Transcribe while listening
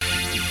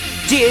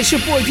Yeah, it's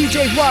your boy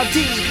DJ YD.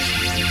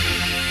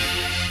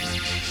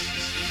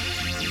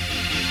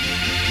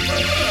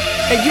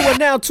 And you are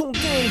now tuned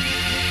in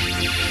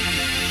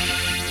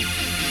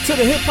to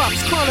the Hip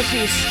Hop's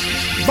Chronicles,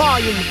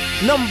 volume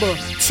number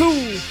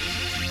 2.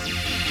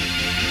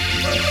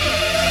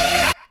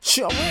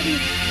 Y'all ready?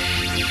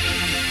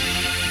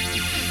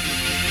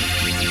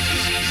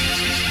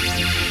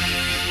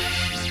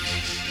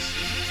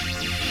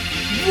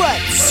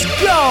 Let's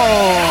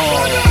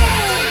go!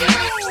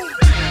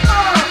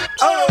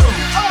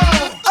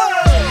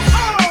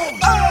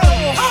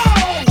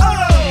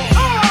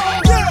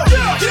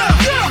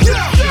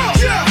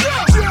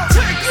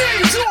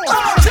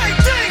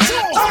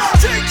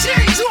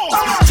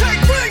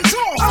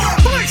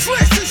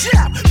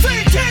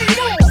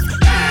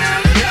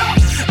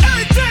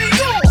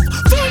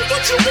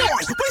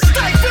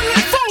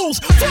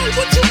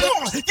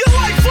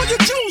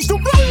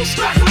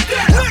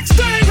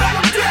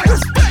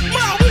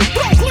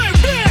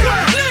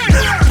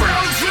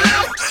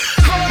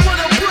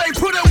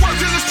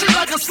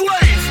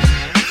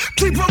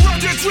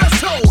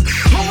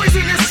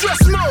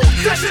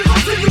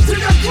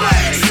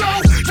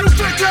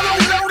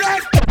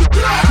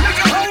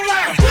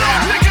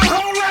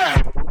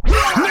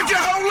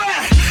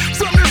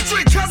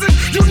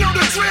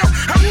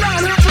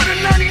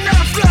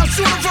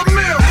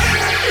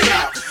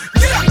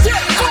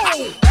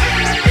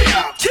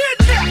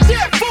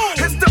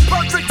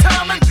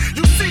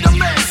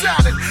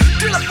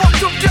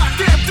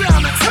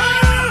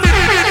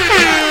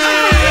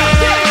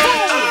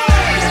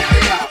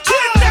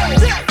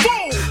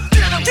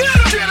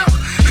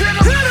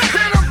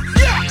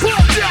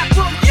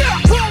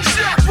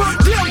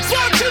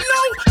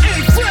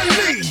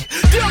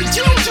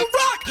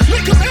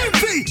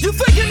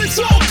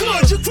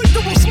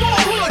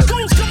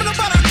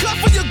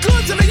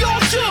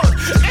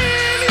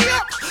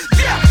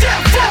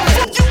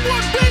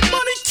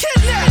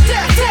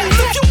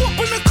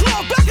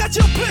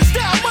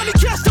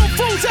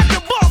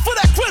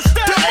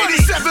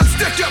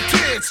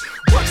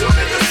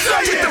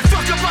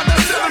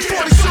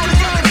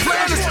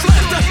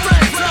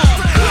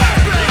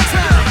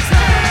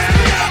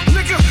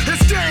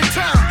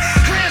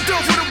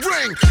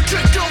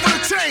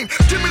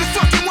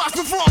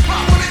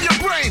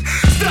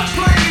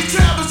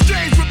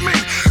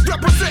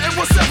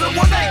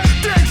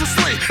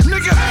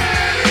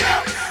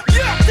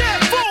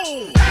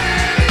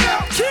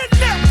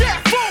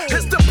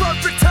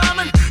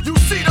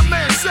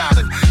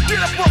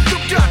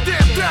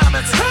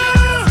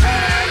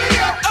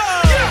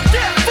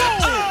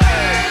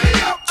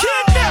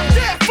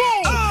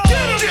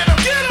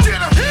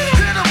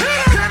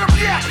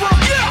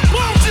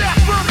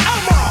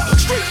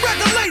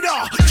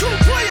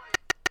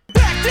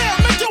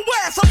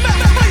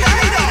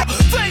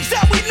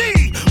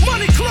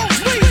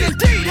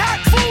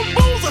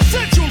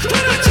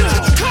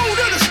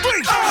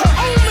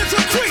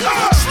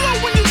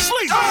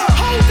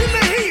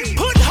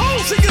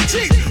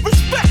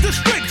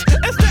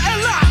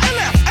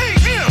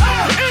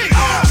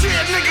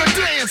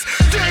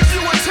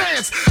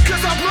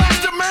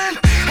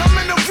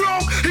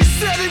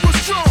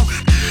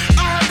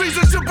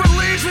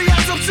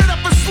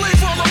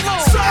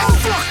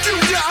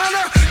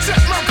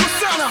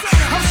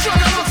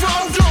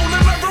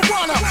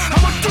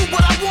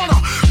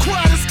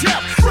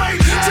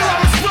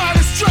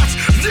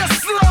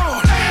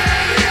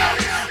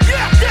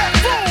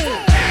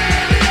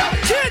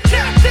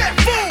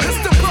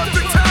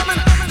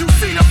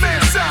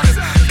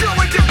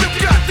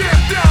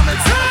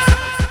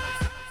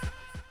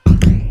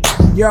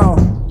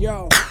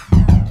 Yo,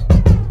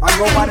 I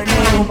go by the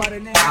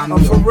name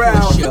of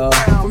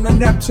Pharrell from the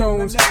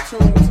Neptunes,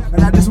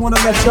 and I just want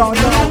to let y'all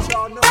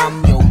know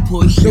I'm your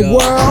pusher.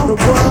 the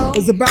world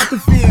is about to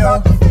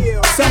feel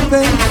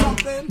something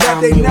that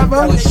they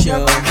never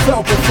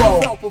felt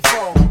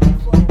before.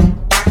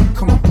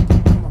 Come on.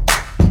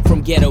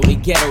 From ghetto to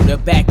ghetto, the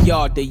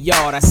backyard to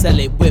yard, I sell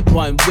it whip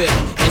on whip,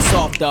 it's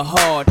off the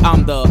hard.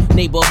 I'm the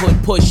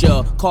neighborhood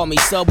pusher, call me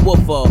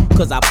subwoofer,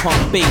 cause I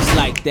pump bass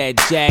like that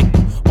jack.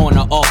 On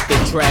or off the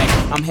track,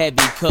 I'm heavy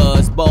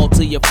cuz ball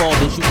to your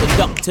fathers, you can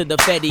duck to the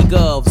Fetty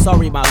Gov.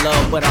 Sorry my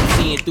love, but I'm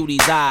seeing through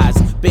these eyes.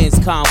 Benz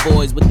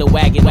convoys with the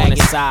wagon on the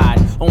side.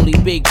 Only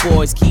big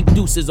boys keep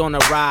deuces on the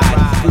ride.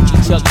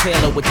 Gucci Chuck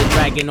Taylor with the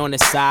dragon on the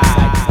side.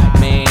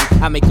 Man,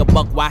 I make a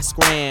buck, why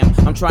scram?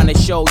 I'm trying to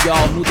show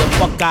y'all who the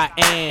fuck I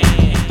am.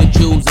 The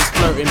Jews is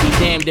flirting, be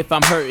damned if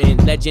I'm hurting.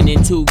 Legend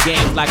in 2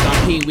 games like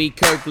I'm Pee Wee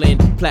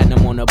Kirkland.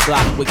 Platinum on the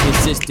block with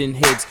consistent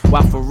hits,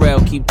 while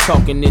Pharrell keep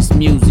talking this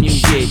music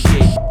shit.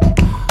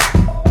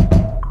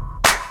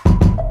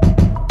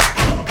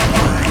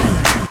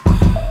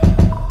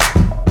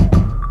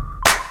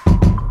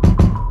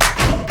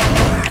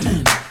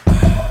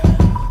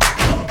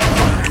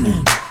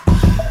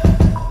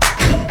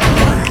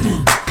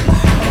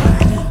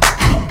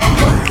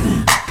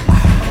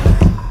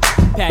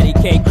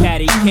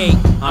 Patty cake,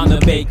 I'm the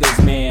baker's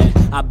man.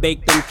 I I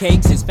bake them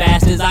cakes as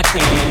fast as I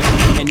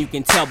can. And you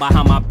can tell by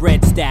how my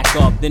bread stack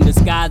up. Then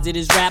disguise it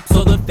as rap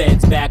so the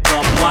feds back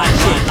up. Watch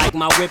it, like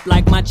my whip,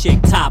 like my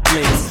chick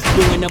topless.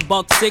 Doing a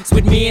 $1.6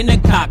 with me in the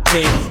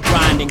cockpit.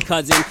 Grinding,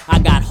 cousin, I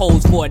got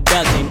hoes for a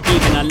dozen.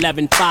 Even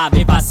 11.5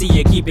 if I see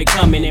you keep it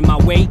coming. In my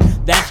weight,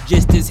 that's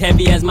just as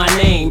heavy as my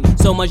name.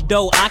 So much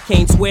dough, I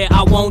can't swear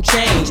I won't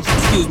change.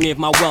 Excuse me if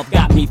my wealth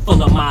got me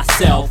full of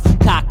myself.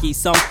 Cocky,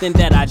 something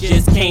that I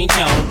just can't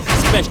help.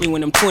 Especially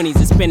when them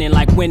 20s are spinning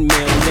like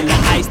windmills. And the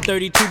ice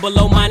 32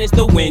 below minus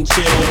the wind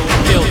chill.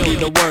 Filthy,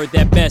 the word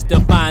that best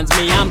defines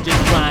me. I'm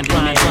just grinding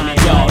it.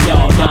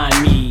 Y'all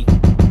find me.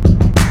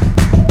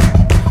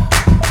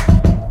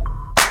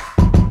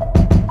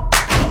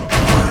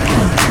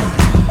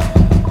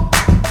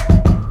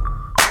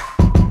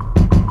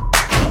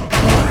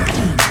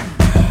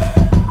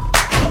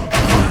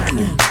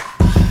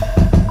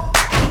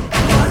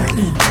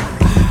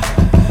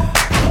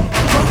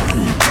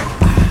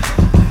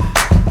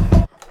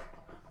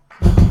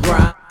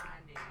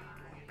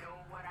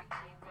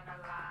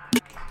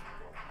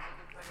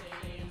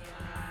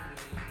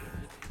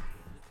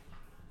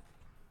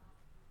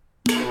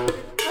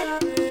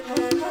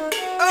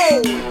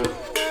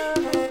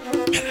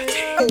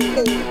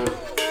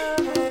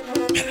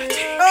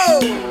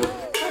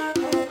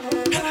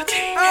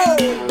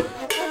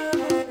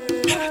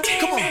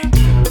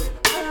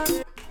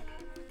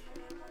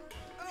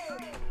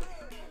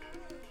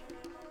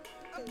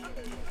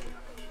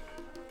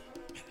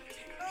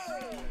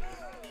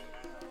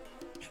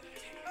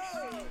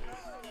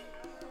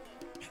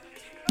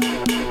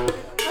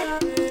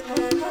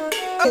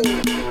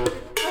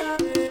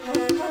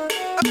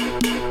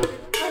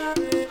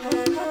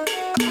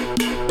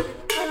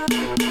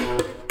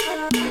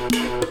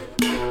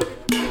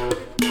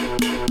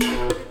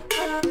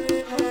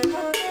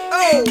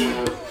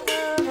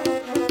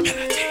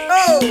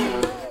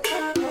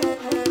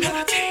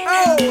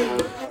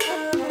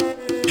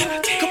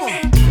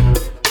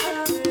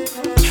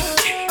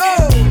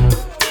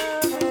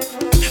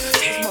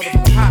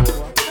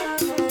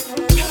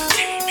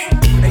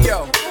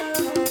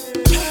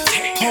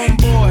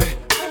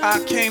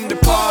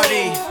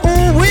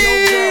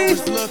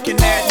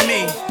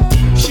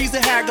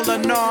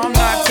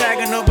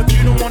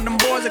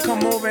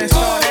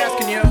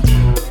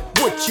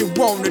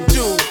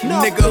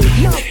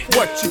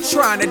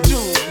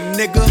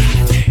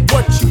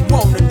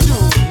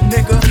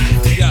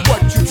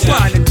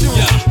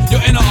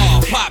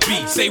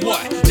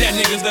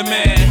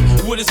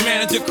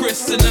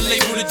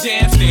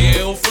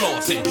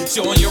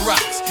 Showing your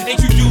rocks.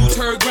 Ain't you dudes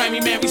heard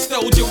Grammy, man, we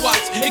stole your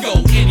watch. It go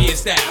Indian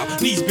style,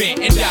 knees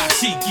bent and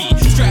dashiki.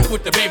 Strapped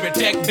with the baby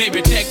tech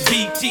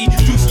BT.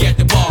 Juicy at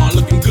the bar,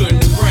 looking good in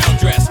the brown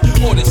dress.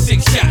 Ordered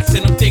 6 shots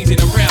and them things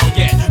ain't around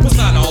yet.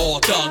 Persona all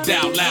thugged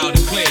out loud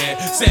and clear.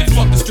 Said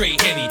fuck the straight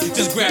Henny,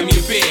 just grab me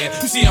a beer.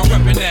 You see I'm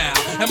reppin' now,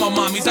 and my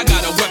mommies, I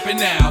got a weapon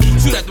now.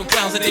 Shoot at them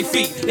clowns at their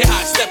feet, they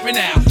hot steppin'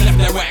 out. Left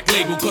that whack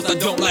label cause I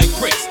don't like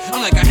pricks.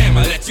 I'm like a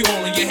hammer that you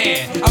hold in your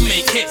hand. I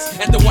make hits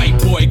at the white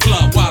boy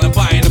club while I'm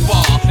buying the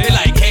bar. They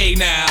like, hey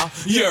now,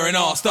 you're an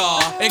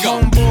all-star. They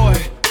go, homeboy,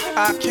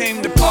 I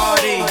came to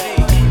party.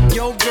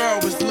 Your girl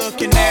was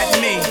looking at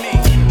me.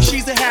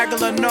 She's a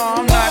haggler, no,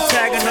 I'm not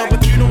tagging her.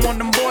 But you don't want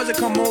them boys to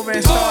come over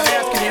and start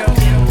asking you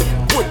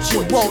what you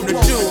wanna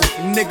do,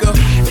 nigga.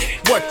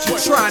 What you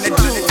trying to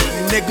do,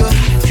 nigga.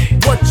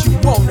 What you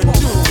wanna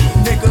do,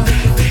 nigga.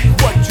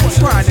 What you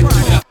trying to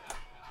do.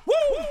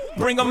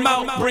 bring 'em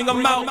out, bring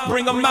 'em out,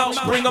 bring 'em out,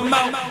 bring 'em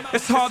out.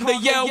 It's hard to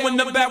yell when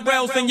the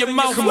barrel's in your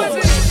mouth. Come on.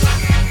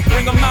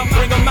 Bring 'em out,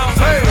 bring 'em out.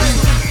 Hey.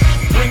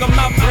 Bring 'em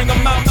out, bring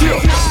 'em out.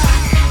 Yeah.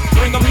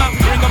 Bring 'em out,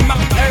 bring 'em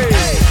out. Hey.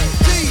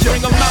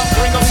 Bring 'em out,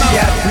 bring 'em out.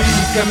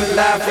 VIP coming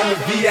live from the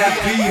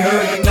VIP.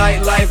 Heard the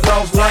nightlife,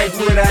 lost life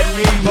without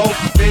me. Both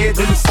feds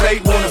in the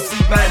state wanna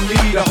see my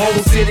knee. The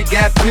whole city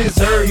got pissed,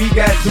 heard he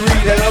got 3.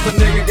 That other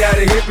nigga got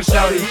a hip and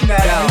shouted he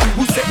not out.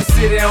 Who set the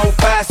city on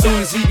fire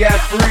soon as he got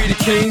free? The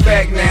king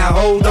back now,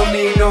 hoes don't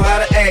even know how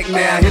to act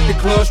now. Hit the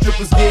club,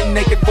 strippers getting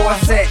naked before I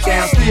sat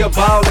down. Still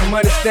ballin',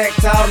 money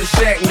stacked tall in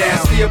shack now.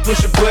 Still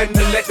push a button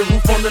to let the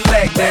roof on the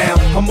lag down.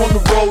 I'm on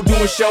the road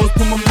doing shows,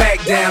 put my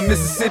Mac down.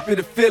 Mississippi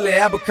to Philly,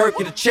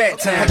 Albuquerque to Chat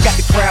Town. I got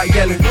the crowd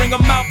yelling, bring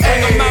 'em out,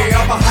 bring 'em out.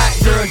 All my hot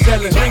girls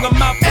yelling, bring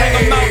 'em out, bring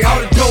 'em out. All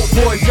the dope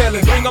boys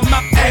yelling, bring 'em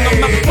out, bring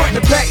 'em out. Front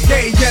the back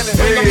they yelling,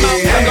 bring 'em out,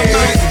 bring 'em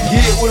out.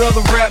 Get with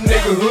other rap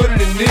nigga hooded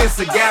than this.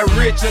 I got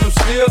rich and I'm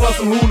still on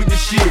some hooligan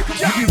shit.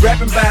 You be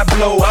rapping by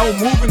blow, I was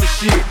moving the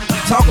shit.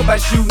 You talk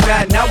about shooting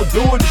out, now we're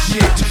doing the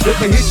shit.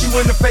 If I hit you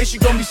in the face, you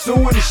gon' be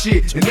suing the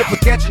shit. And if I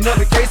catch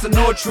another case, I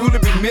know it truly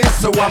be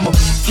missed. So I'ma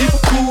keep a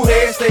cool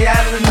head, stay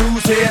out of the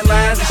news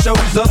headlines, and show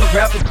these other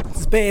rappers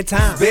it's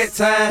bedtime.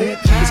 Bedtime.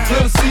 It's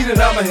clear to see that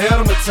I'm ahead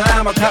of my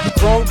time. I cop the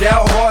chromed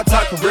out, hard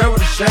top career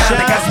with a shine.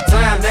 I got some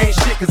time, they ain't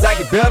shit, cause I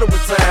get better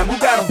with time. Who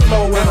got a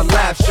flow and a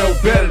live show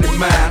better than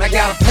mine? I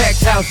got a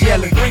packed house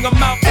yelling, bring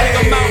 'em out, bring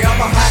 'em out. All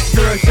my hot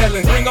girls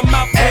yelling, bring 'em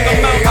out, bring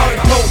 'em out. All the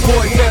dope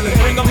boys yelling,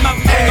 bring 'em out,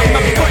 bring 'em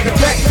out. Front the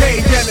back they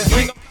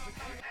yelling,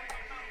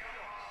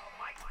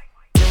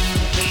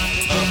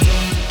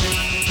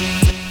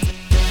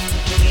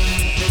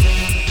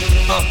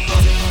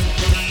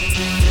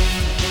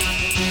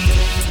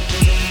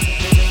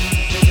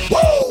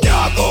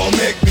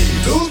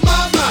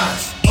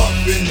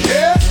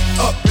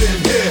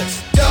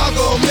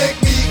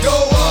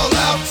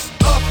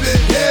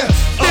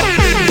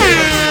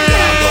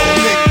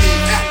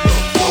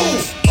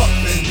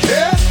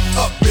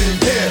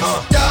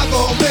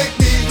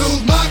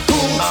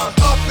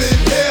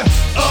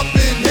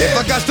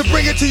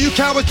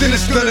 but then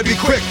it's gonna be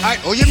quick. Alright,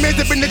 all your men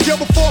that been to jail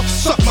before,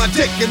 suck my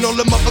dick. And all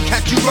the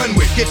motherfuckers you run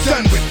with, get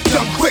done with,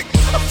 done quick.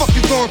 How the fuck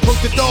you going post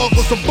the dog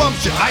with some bum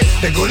shit? Alright,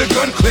 they go to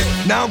gun click,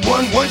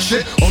 911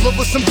 shit, all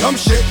over some dumb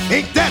shit.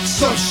 Ain't that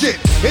some shit?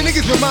 And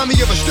niggas remind me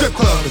of a strip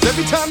club, cause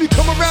every time you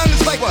come around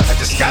it's like, what? I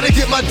just gotta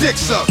get my dick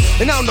sucked.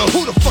 And I don't know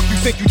who the fuck you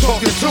think you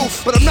talking to,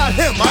 but I'm not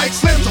him, alright,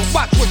 Slim, so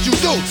watch what you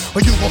do,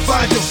 or you gon'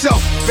 find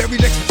yourself very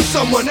next to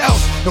someone else.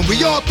 And we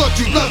all thought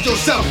you loved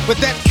yourself, but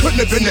that couldn't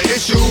have been the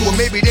issue. Or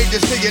maybe they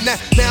just saying that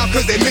now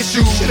cause they miss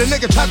you. Shit, a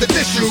nigga tried to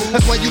diss you,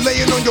 that's why you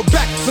laying on your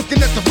back,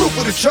 looking at the roof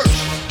of the church.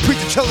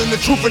 Preacher telling the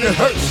truth and it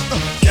hurts.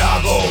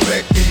 Y'all gon'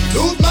 make me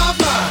lose my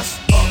mind.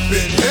 Up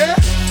in here,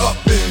 up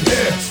in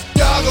here.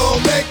 Y'all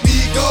gon' make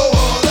me go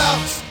all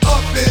out.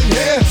 Up in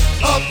here,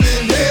 up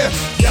in here.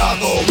 Y'all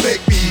gon'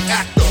 make me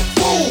act a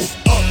fool.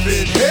 Up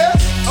in here,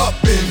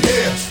 up in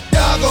here.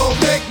 Y'all gon'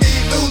 make me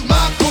lose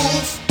my cool.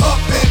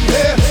 Up in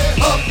here,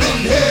 up in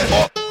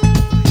here.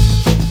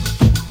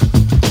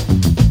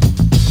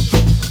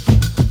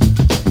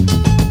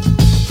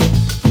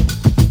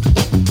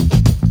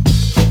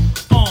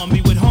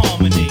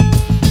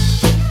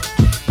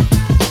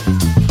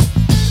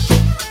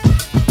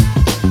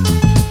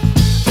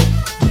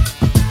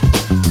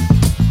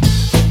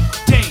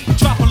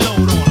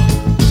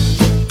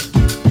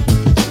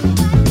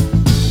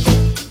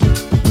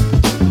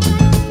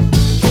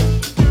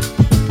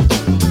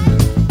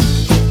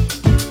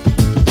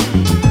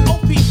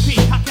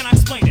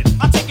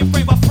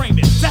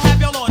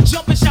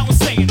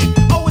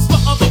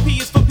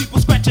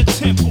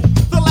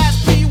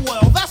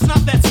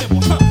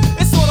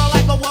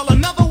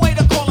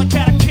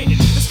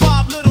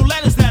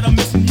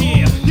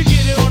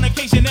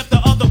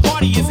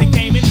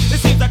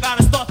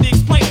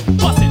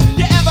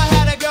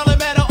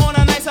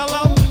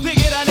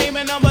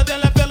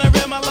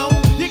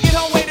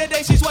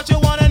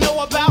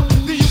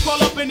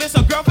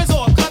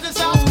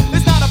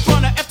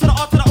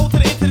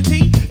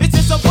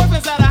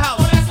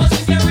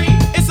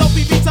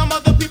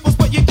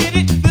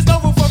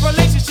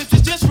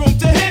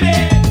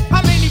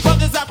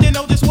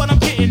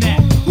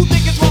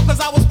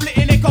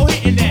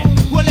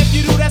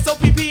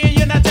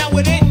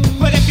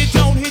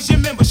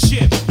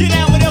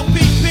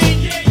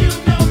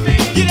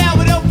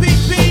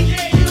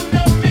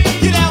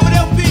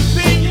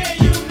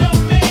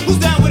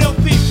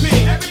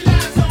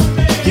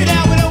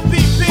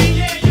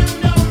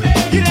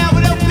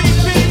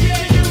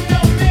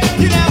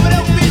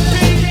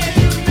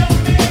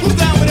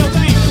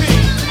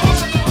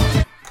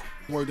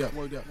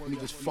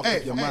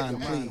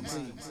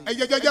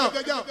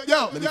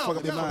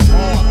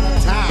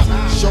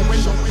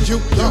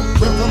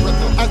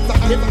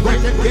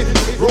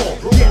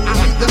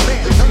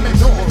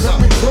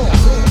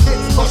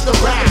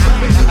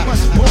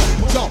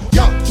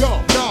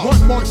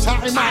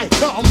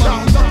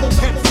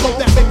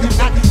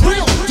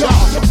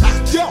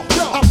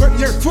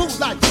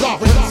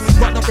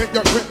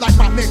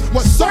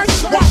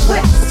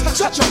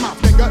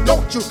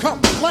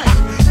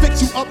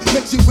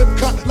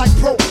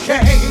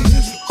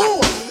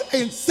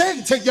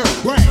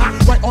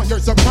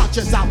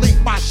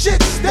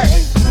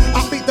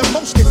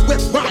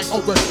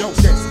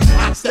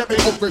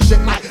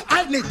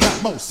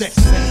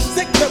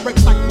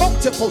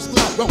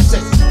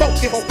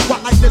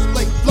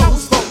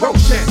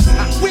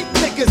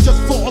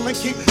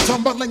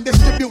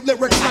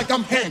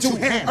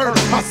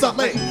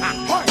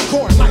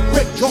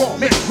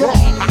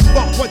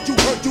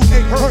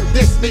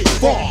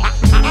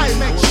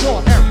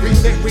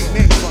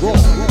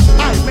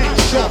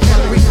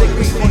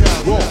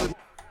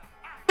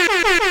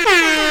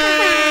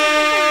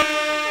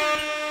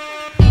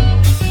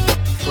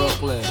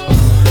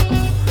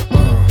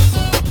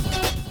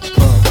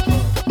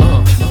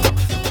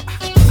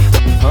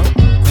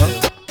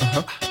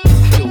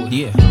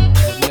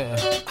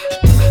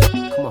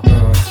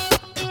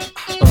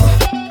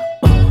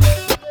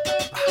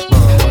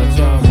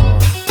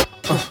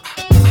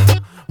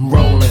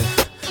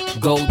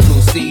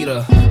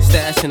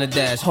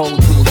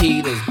 Hold two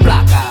heaters,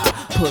 block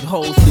eye, put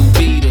holes through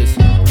beaters,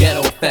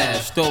 ghetto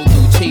fast, stroll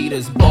through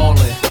cheaters,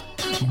 ballin',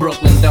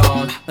 Brooklyn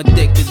Dawn,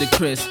 addicted to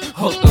Chris,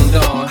 hooked on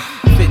Dawn,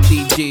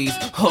 50 G's,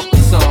 hooked the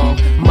song,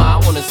 Ma,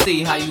 I wanna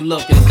see how you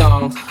lookin'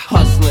 thongs,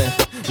 hustlin',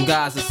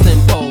 guys are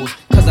simpos,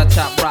 cause I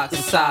chop rocks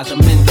the size of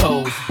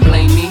Mentos,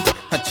 blame me,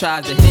 I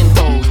tried to hen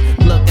hoes,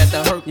 look at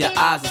the hurt, your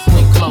eyes are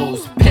swing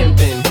closed,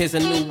 pimpin', here's a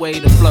new way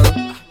to flirt,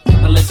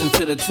 I listen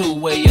to the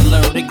two-way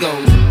alert, it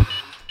goes.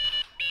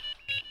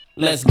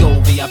 Let's go,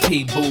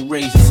 VIP, boo,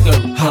 raise your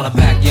skirt. Holla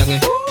back,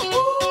 youngin'.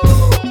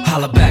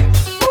 Holla back.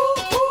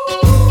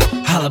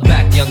 Holla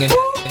back, youngin'.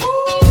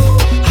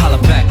 Holla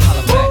back,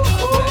 holla back.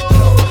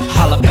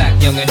 Holla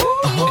back, youngin'.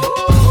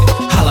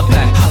 Holla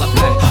back, holla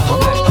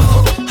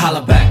back.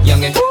 Holla back,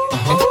 youngin'.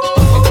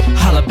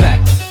 Holla back.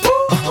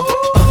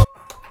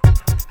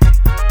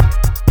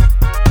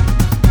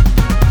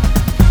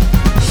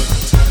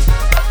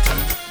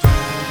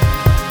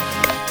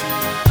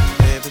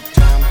 Every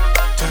time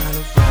I turn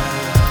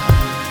around,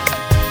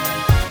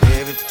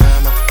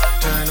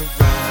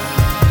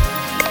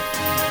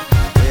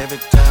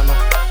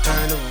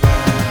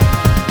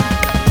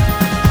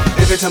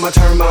 time I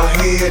turn my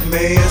head,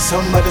 man,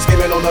 somebody's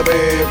screaming on the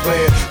bed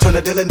plan. Turn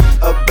the dealing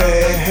a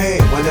bad hand,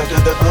 one after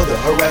the other,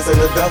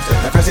 harassing the doctor.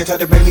 At first they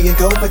tried to bring me and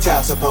go for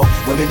child support.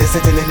 Women that's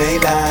sitting in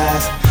their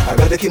lies. I'd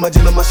rather keep my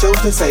gym on my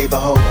shoulders than save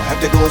a hoe. I have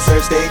to go and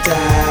search their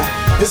time.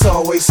 There's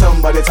always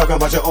somebody talking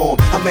about your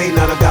own. I made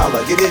not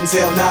 $1, you didn't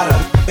sell nada.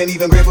 Ain't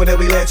even grateful that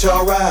we let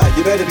y'all ride.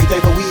 You better be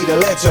thankful we to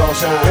let y'all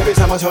shine. Every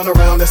time I turn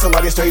around, there's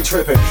somebody straight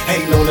tripping,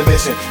 hating on the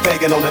mission,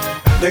 faking on the.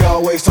 They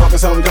always talking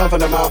something dumb from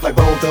their mouth like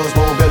Bone Thugs,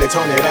 Bone Billy,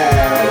 turn it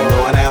out.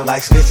 Going out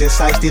like snitches,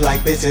 shiesty like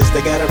bitches.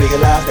 They gotta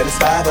realize that it's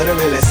five of the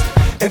realest.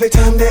 Every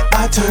time that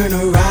I turn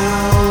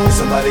around,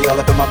 somebody all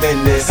up in my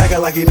business,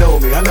 acting like he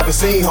know me, I never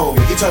seen homie.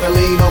 He try to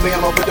lean on me,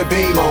 I'ma put the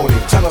beam on him,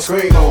 tryna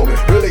scream on me.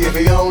 Really, if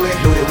he only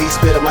knew that we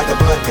spit him like a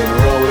bucket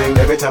rolling.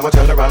 Every time I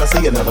turn around, I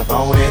see another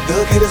phone. And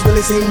thug haters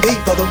really seem deep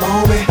for the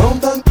moment. Bone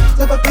Thug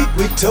never beat,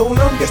 we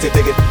told them. Guess they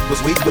figured it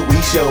was weak, but we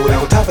showed.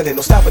 On top of it, no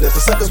stopping us.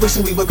 The suckers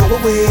wishing we would go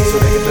away, so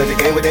they can play the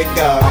game with that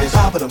garbage.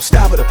 I'm popping them,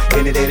 stopping them,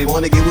 any day they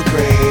wanna get with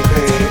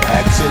crazy.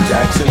 Action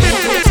Jackson.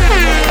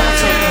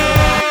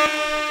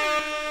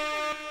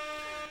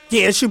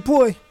 Yeah, it's your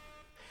boy,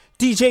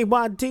 DJ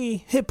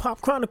YD, Hip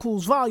Hop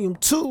Chronicles Volume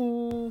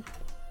 2.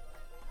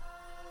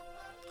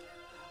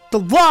 The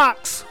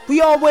Rocks,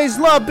 we always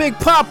love Big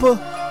Papa.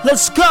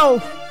 Let's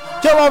go.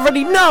 Y'all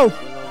already know.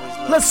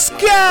 Let's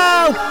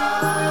go.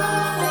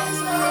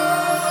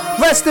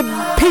 Rest in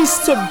peace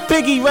to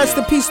Biggie, rest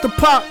in peace to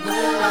Pop.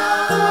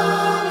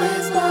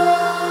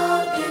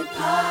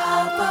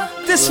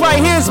 This right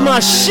here's my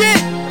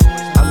shit.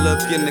 I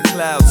look in the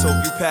clouds,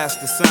 hope you pass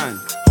the sun.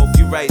 Hope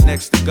you right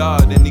next to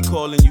God and he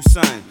calling you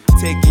son.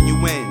 Taking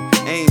you in,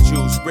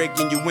 angels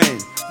breaking you in.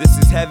 This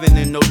is heaven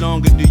and no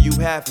longer do you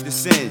have to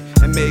sin.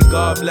 And may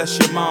God bless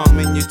your mom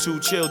and your 2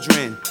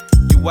 children,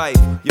 your wife,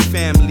 your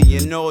family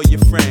and all your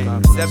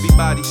friends.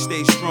 Everybody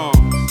stay strong,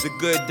 the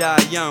good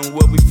die young.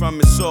 Where we from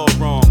is all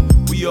wrong,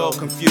 we all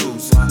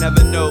confused.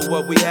 Never know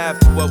what we have,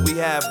 what we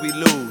have we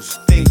lose.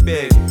 Think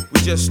big,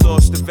 we just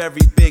lost a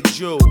very big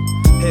jewel.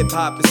 Hip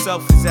hop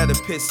itself is at a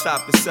pit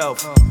stop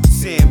itself.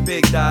 Seeing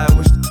Big die, I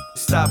wish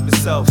stop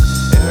itself.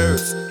 It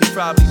hurts, he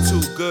probably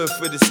too good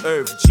for this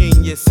earth.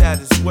 Genius at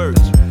his work,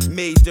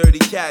 made dirty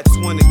cats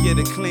wanna get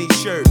a clean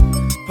shirt.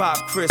 Pop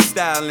Chris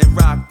style and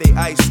rock they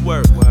ice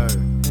work.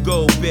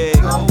 Go big,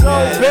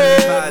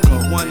 everybody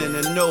wanting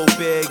to know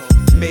big.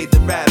 Made the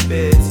rap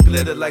biz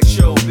glitter like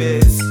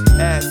showbiz.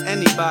 Ask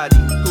anybody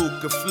who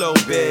could flow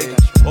big.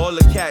 All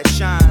the cats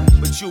shine,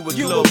 but you would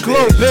glow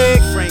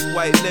big. Frank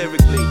White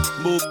lyrically,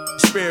 move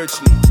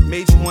spiritually.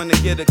 Made you wanna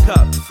get a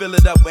cup, fill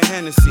it up with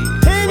Hennessy.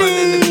 Run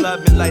in the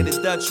club and light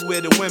a Dutch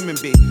where the women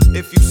be.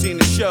 If you seen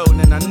the show,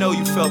 then I know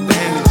you felt the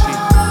energy.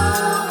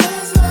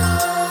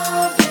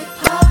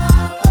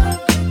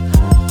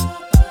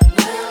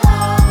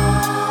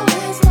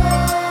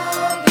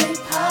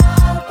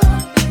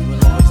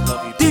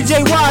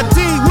 DJ YD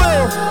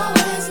will.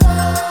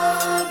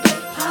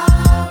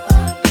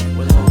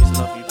 We'll always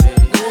love you,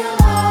 baby.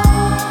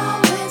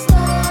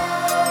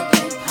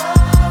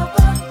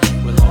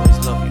 We'll always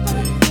love you,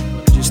 baby.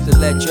 Just to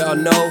let y'all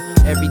know,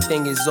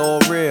 everything is all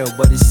real,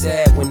 but it's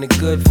sad when the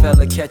good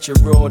fella catch a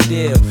raw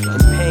deal.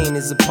 And pain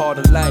is a part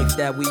of life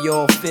that we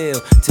all feel.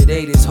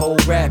 Today this whole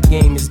rap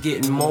game is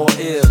getting more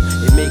ill.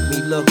 It make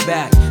me look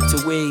back to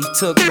where he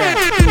took rap.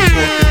 He brought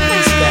the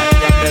peace back,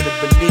 y'all better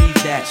believe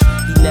that.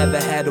 He never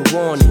had a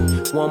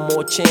warning, one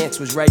more chance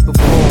was right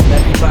before him.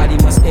 Everybody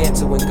must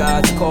answer when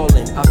God's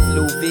calling. I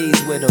flew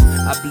V's with him,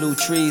 I blew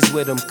trees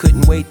with him.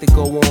 Couldn't wait to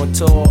go on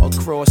tour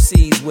across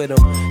seas with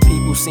him.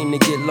 People seem to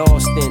get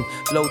lost and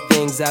blow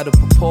things out of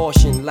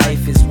proportion.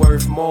 Life is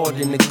worth more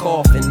than the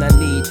coffin. I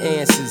need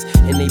answers,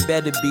 and they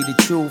better be the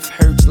truth.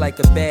 Hurts like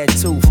a bad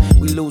tooth,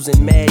 we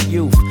losing mad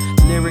youth.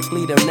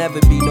 Lyrically, there'll never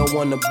be no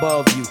one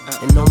above you.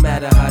 And no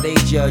matter how they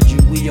judge you,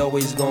 we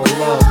always gon'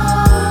 love you.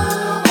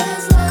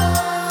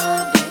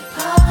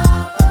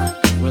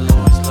 We'll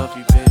always love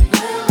you, baby.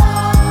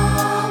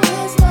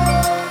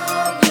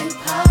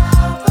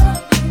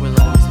 We'll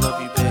always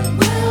love you, baby.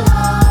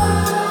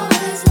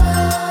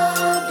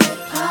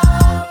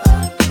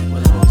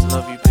 We'll always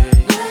love you, baby.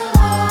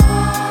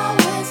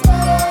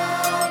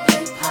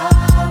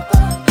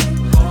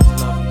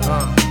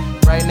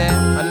 Right now,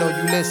 I know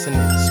you listening,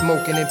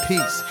 smoking in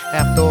peace.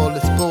 After all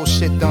this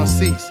bullshit done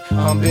cease.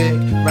 I'm big,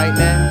 right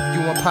now,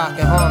 you and Pac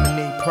in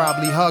harmony,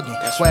 probably hugging.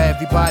 Where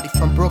everybody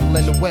from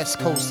Brooklyn to West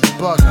Coast is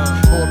bugging.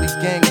 All these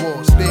gang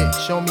wars, big,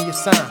 show me a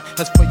sign.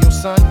 As for your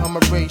son, I'ma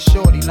raise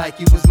shorty like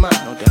he was mine.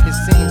 It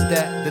seems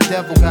that the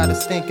devil got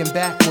us thinking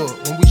backward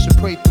when we should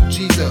pray through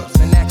Jesus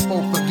and ask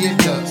for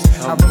forgiveness.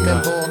 I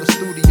remember all the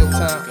studio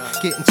time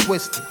time, getting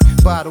twisted.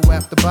 Bottle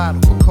after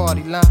bottle,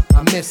 Bacardi line,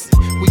 I miss it.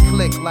 We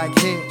click like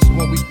heads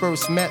when we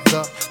first met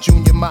the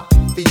Junior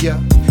Mafia.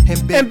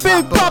 And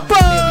Big Papa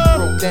nearly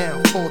broke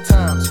down 4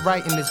 times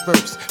writing this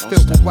verse.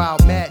 Filled with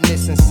wild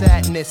madness and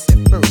sadness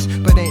at first.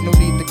 But ain't no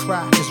need to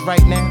cry, cause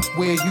right now,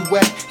 where you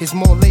at is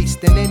more lace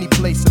than any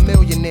place a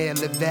millionaire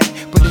live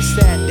at. But it's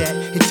sad that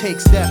it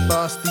takes that for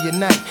us to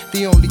unite.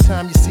 The only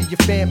time you see your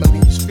family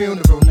is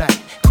funeral night.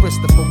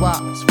 Christopher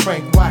Wallace,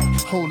 Frank White,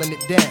 holding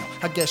it down.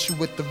 I guess you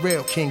with the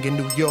real king in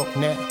New York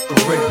now, for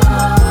real.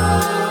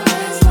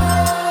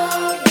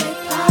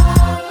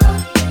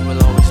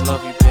 We'll always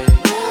love you, babe.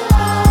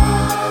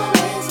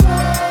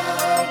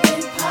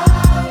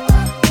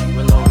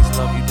 We'll always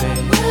love you,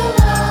 babe.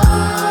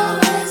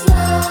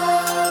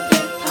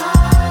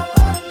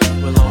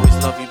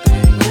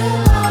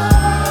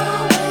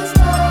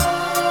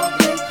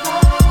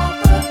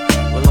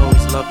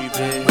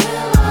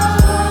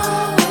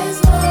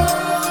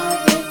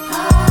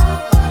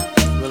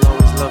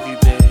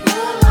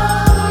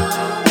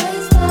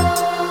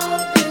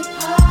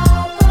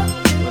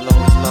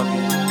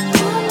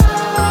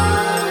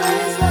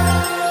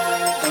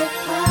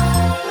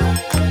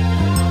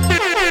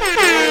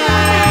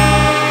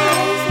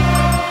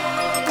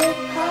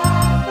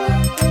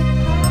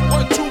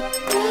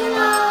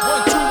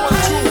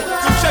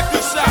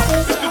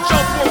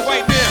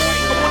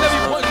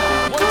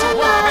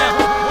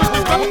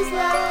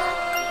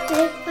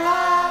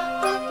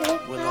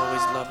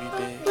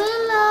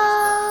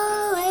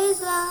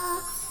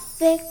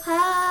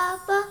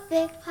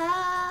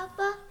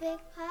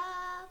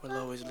 We'll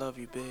always love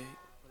you, babe.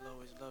 We'll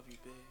always love you,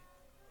 babe.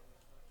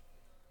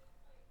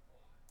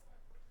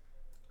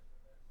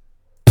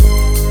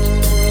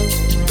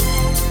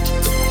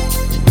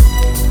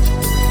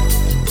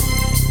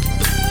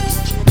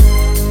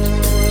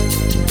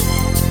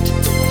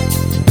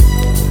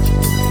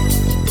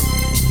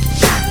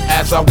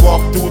 As I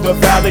walk through the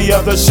valley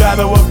of the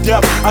shadow of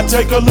death, I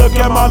take a look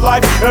at my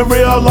life and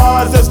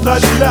realize there's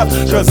nothing left.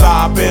 Cause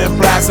I've been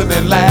blasting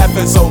and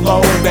laughing so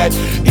long that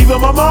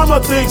even my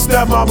mama thinks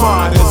that my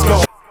mind is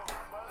gone.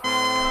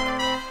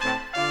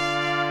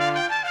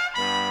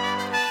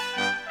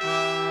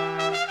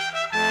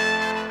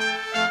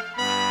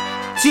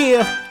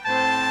 Yeah.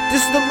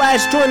 This is the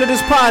last joint of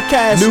this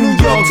podcast. New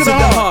York to the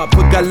heart,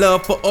 but got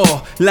love for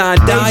all. Line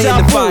die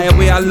in the fire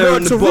where I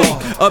learned the ball.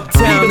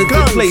 Uptown is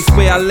the place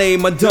where I lay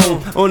my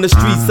dome. On the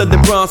streets of the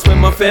Bronx where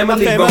my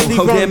family roam.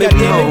 Oh damn it,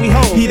 we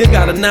home. Heater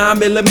got a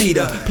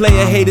 9mm.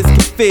 Player haters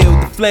can feel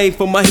the flame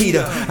from my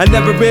heater. I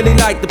never really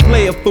liked to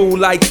play a fool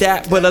like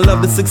that, but I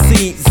love to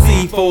succeed.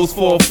 See foes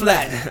fall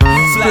flat,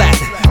 flat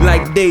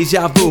like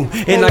deja vu.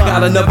 And I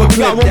got another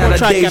clip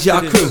that a deja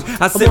crew.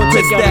 I said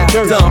pissed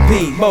out, Don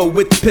P, Mo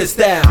with the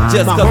pissed out.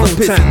 Just cause I'm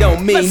pissed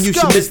don't mean you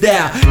should miss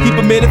out. Keep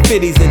them in the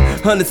 50s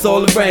and hundreds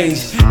all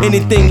arranged.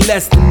 Anything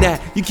less than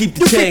that, you keep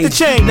the change.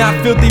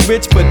 Not filthy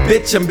rich, but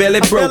bitch, I'm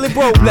barely broke.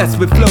 Blessed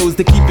with flows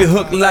that keep you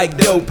hooked like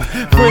dope.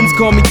 Friends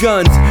call me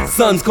guns,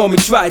 sons call me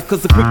trife.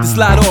 Cause I'm quick to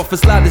slide off and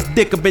slide this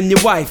dick up in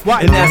your wife.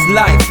 And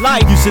that's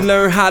life. You should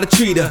learn how to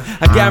treat her.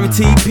 I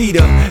guarantee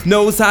Peter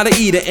knows how to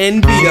eat her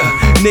and beat her.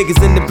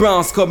 Niggas in the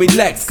Bronx call me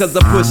Lex, cause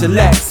I push a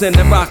Lex and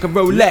I rock a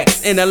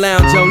Rolex and I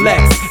lounge on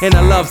Lex and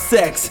I love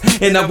sex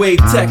and I wave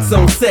texts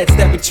on sets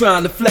that be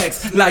trying to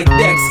flex like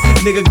Dex.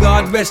 Nigga,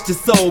 God rest your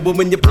soul, but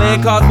when you're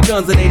playing cards with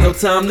guns, it ain't no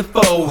time to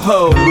fold.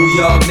 Ho, New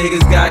York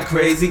niggas got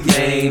crazy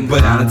game,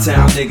 but out of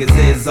town niggas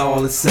is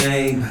all the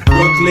same.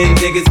 Brooklyn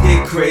niggas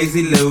get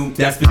crazy loot.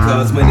 That's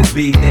because when it's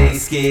beat, they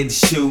ain't scared to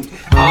shoot.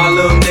 All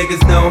little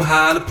niggas know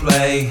how to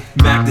play.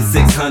 Mac the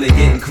 600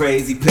 getting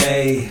crazy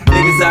pay.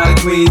 Niggas out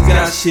of Queens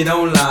got shit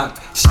on lock.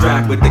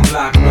 Strapped with the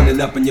Glock running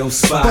up in your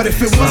spot. But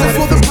if it wasn't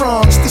for the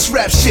Bronx, this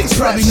rap shit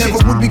probably never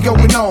would be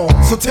going on.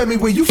 So tell me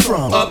where you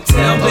from.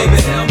 Uptown, baby.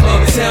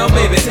 Uptown,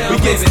 baby. We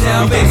get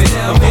down, baby.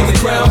 I'm on the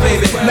ground,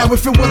 baby. Now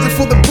if it wasn't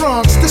for the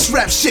Bronx, this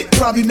rap shit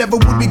probably never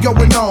would be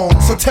going on.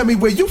 So tell me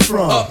where you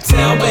from.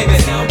 Uptown, baby.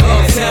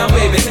 Uptown,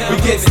 baby. We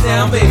get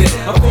down, baby.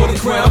 I'm on the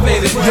ground,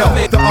 baby. Yo,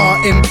 the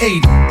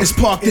RM80 is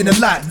parked in a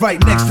lot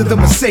right next to the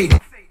Mercedes.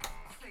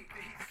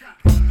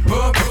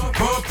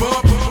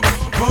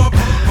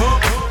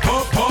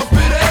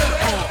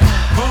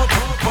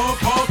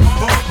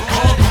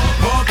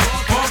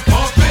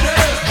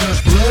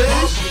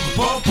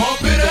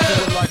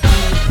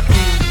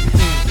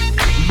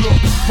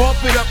 Pump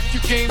it up, you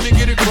came to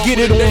get it on. Get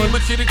it on.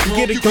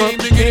 Get it on.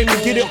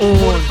 Get it on.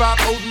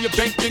 45 O's in your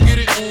bank to get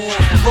it on.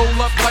 Roll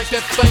up like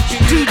that thinking.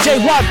 DJ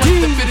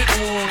YD.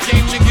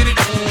 Came to get it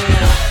on.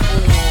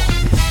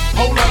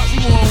 Hold up,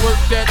 you wanna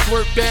work that,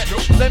 twerk that.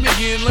 Let me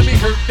in, let me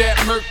hurt that,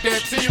 murk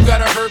that. Till you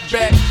gotta hurt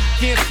back.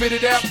 Can't spit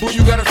it out, boo,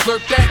 you gotta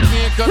slurp that.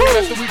 Can't cut the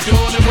rest of we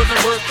doing, it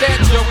wasn't worth that.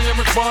 Joey, I'm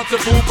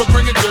responsible for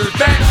bringing dirt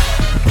back.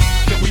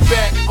 We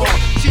back on.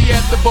 She at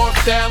the bar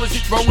style and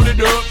she throwing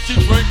it up. She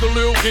drank a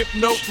little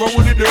hypno,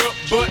 throwing it up.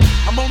 But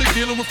I'm only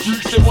dealing with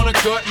freaks that wanna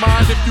cut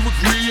mine. If you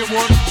agree and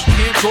want,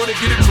 can't go to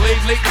get it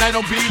played late night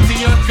on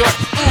BT Uncut.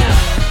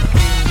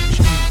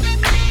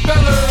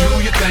 Do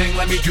your thing,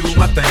 let me do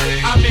my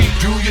thing.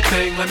 Do your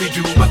thing, let me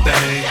do my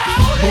thing.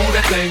 Move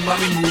that thing,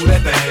 mommy, move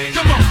that thing.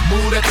 Come on,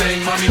 move that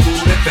thing, mommy,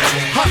 move that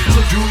thing.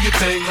 So do your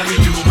thing, let me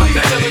do my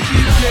thing.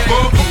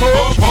 Pump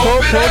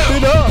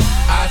it up.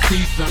 I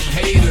see some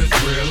haters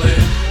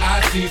drilling. I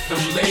see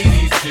some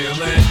ladies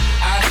chilling.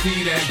 I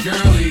see that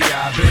girlie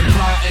I've been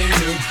plotting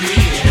to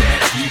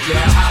get. She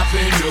got hop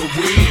in the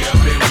whip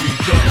and we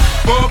go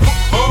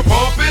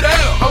pump it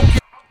up. Okay.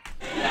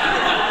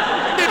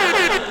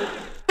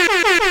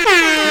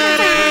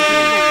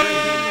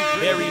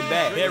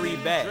 Very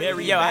bad.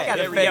 Yo, I got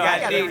a fake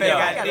ID.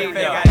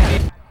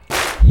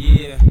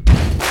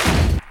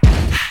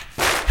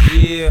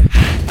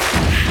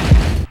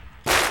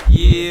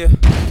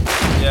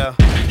 Yeah.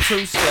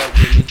 Two-step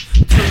with me.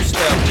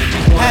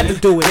 Had to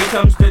do it. Here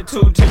comes the 2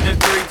 to the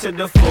 3 to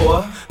the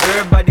 4.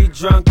 Everybody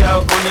drunk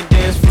out on the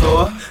dance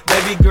floor.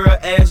 Baby girl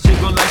ass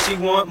jiggle like she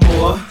want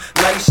more.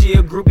 Like she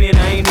a groupie and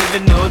I ain't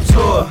even no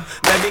tour.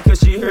 Maybe cause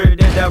she heard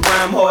that I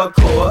rhyme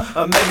hardcore.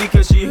 Or maybe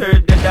cause she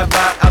heard that I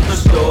buy out the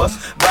stores.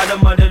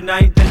 Bottom of the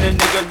ninth and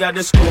the nigga got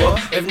to score.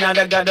 If not,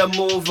 I gotta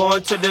move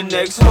on to the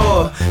next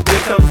whore.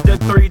 Here comes the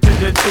 3 to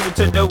the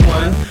 2 to the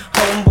 1.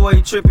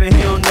 Homeboy trippin',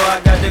 he don't know I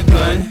got the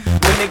gun.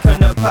 When it come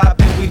to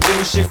poppin', we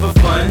do shit for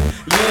fun.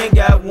 You ain't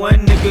got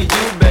one nigga,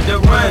 you better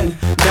run.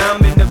 Now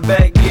I'm in the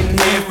back getting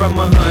head from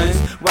my huns.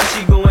 While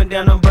she going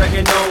down, I'm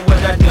bragging on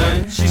what I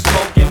done. She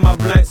smoking my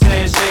blunt,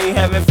 saying she ain't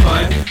having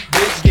fun.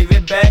 Bitch, give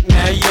it back,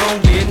 now you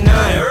don't get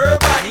none.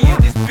 Everybody in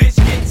this bitch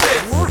get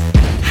tips.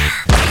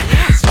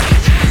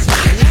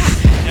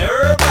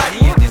 Everybody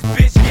in this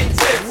bitch get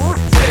tips.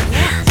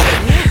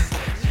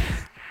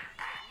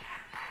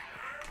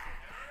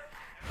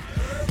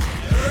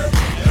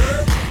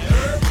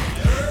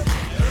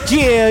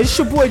 Yeah, it's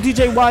your boy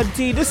DJ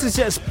YD. This is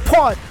just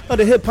part of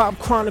the Hip Hop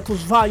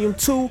Chronicles Volume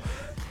 2.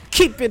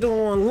 Keep it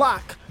on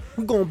lock.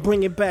 We're gonna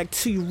bring it back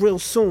to you real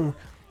soon.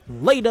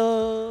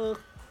 Later.